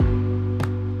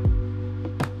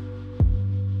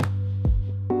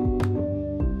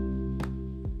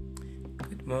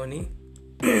Johnny.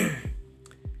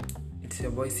 It's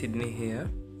your boy Sydney here,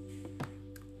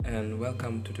 and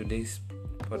welcome to today's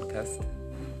podcast.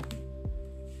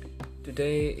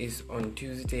 Today is on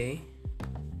Tuesday,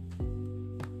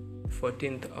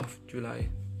 14th of July,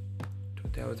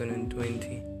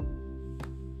 2020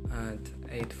 at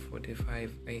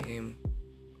 8:45 a.m.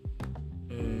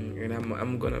 And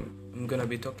I'm gonna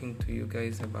be talking to you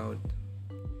guys about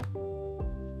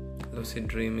lucid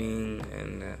dreaming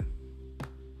and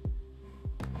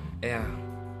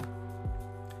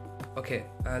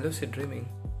lucid dreaming,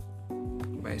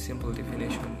 by simple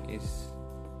definition, is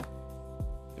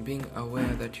being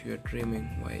aware that you are dreaming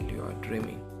while you are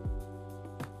dreaming.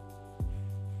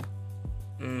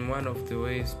 One of the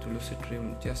ways to lucid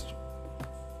dream, just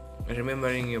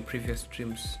remembering your previous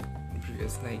dreams,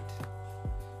 previous night.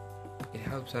 It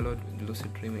helps a lot with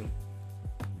lucid dreaming,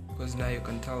 because now you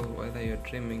can tell whether you're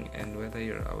dreaming and whether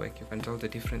you're awake. You can tell the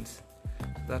difference.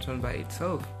 That one by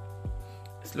itself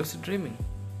is lucid dreaming.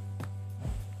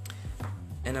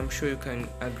 And I'm sure you can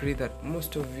agree that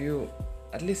most of you,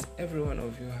 at least every one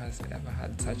of you, has ever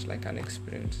had such like an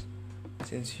experience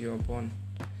since you were born,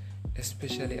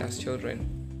 especially as children,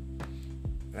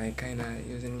 like kind of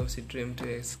using lucid dream to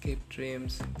escape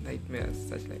dreams, nightmares,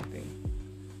 such like thing.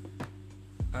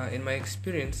 In my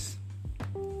experience,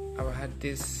 I've had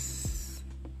this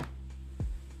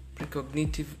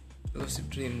precognitive lucid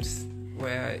dreams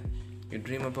where you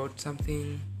dream about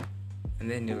something and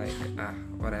then you're like,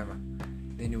 whatever.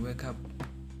 Then you wake up,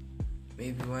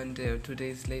 maybe 1 day or 2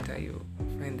 days later, you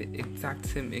find the exact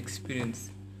same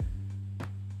experience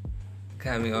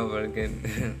coming over again.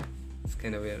 It's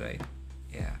kind of weird, right?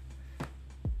 Yeah.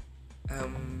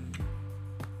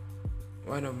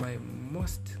 One of my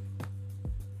most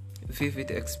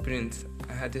vivid experience,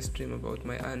 I had this dream about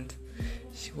my aunt.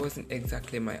 She wasn't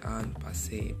exactly my aunt per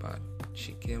se, but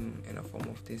she came in the form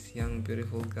of this young,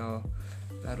 beautiful girl.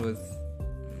 That was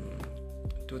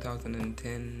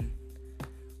 2010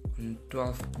 on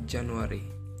 12th January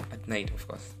at night, of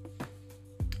course.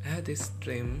 I had this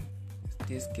dream.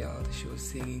 This girl, she was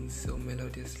singing so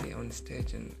melodiously on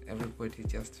stage and everybody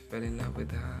just fell in love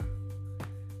with her.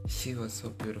 She was so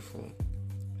beautiful.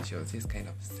 She was this kind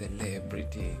of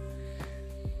celebrity.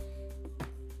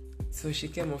 So she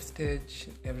came off stage,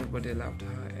 everybody loved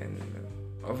her, and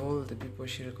of all the people,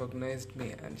 she recognized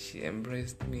me and she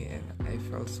embraced me, and I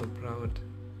felt so proud.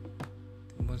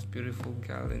 The most beautiful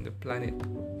girl in the planet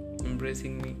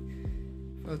embracing me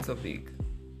felt so big.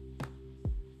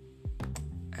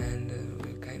 And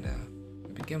we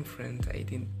became friends. I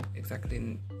didn't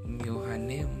exactly know her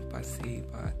name per se,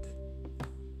 but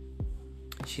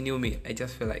she knew me. I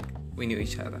just feel like we knew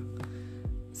each other.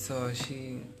 So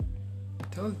she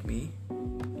told me,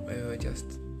 we were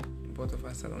just both of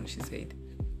us alone, she said,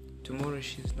 tomorrow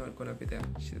she's not gonna be there.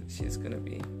 She's gonna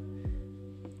be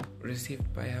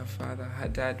received by her father. Her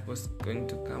dad was going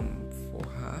to come for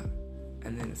her,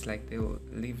 and then it's like they'll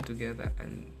live together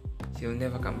and she'll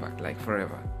never come back, like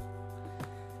forever.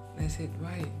 And I said,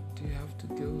 why do you have to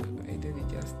go? I told you,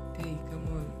 just stay, come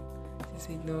on. She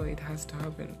said, no, it has to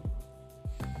happen.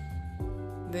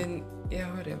 Then,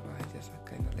 whatever, I just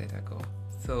kind of let her go.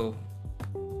 So,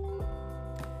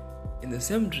 in the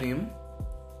same dream,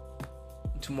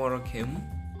 tomorrow came,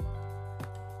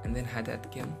 and then her dad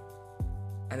came,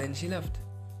 and then she left.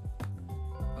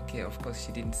 Okay, of course,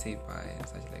 she didn't say bye and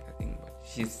such like a thing, but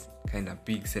she's kind of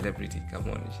big celebrity, come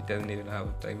on, she doesn't even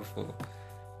have time for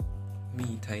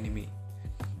me, tiny me.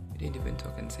 We didn't even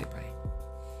talk and say bye.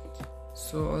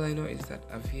 So all I know is that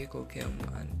a vehicle came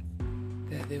and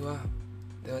there they were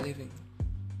leaving.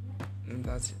 And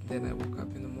then I woke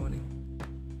up in the morning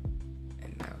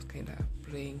and I was kind of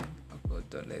praying, oh God,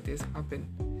 don't let this happen.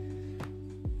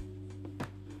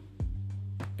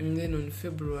 And then on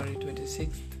February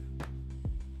 26th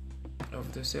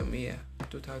of the same year,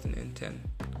 2010,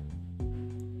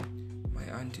 my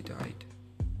auntie died.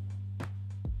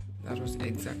 That was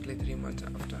exactly 3 months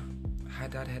after her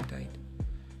dad had died.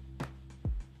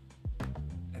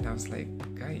 And I was like,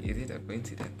 guy, is it a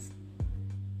coincidence?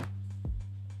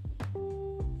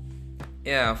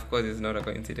 Yeah, of course it's not a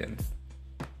coincidence.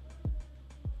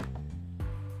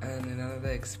 And another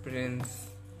experience,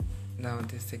 now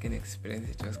the second experience,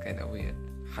 it was kind of weird.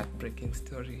 Heartbreaking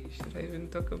story. Should I even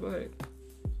talk about it?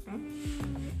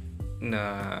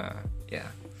 Nah,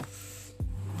 yeah.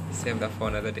 Save that for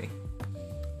another day.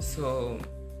 So,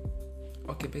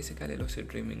 basically lucid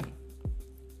dreaming.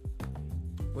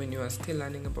 When you are still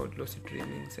learning about lucid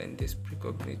dreamings and this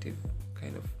precognitive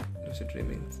kind of lucid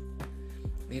dreamings,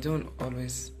 they don't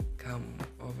always come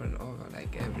over and over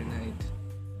like every night.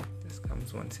 This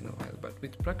comes once in a while, but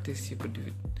with practice you could do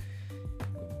it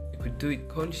could do it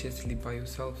consciously by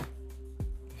yourself.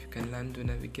 If you can learn to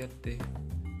navigate the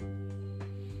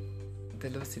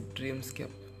lucid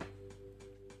dreamscape.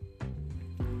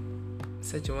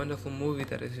 Such a wonderful movie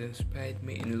that has inspired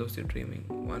me in lucid dreaming.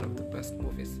 One of the best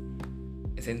movies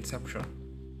is Inception.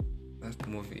 That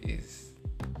movie is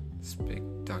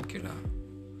spectacular,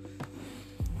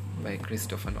 by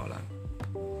Christopher Nolan.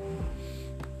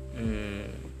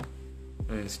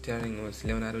 And starring was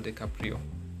Leonardo DiCaprio.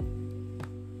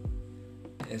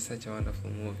 It's such a wonderful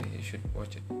movie. You should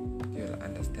watch it. You'll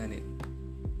understand it.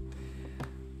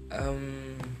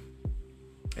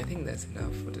 I think that's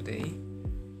enough for today.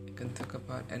 You can talk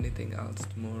about anything else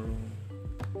tomorrow.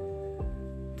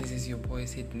 This is your boy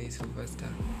Sydney Sylvester.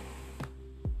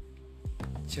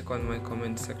 Check on my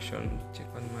comment section. Check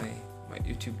on my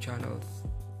YouTube channels.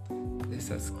 Please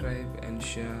subscribe and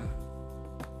share.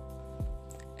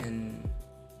 And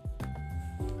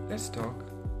let's talk.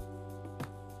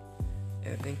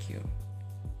 Thank you.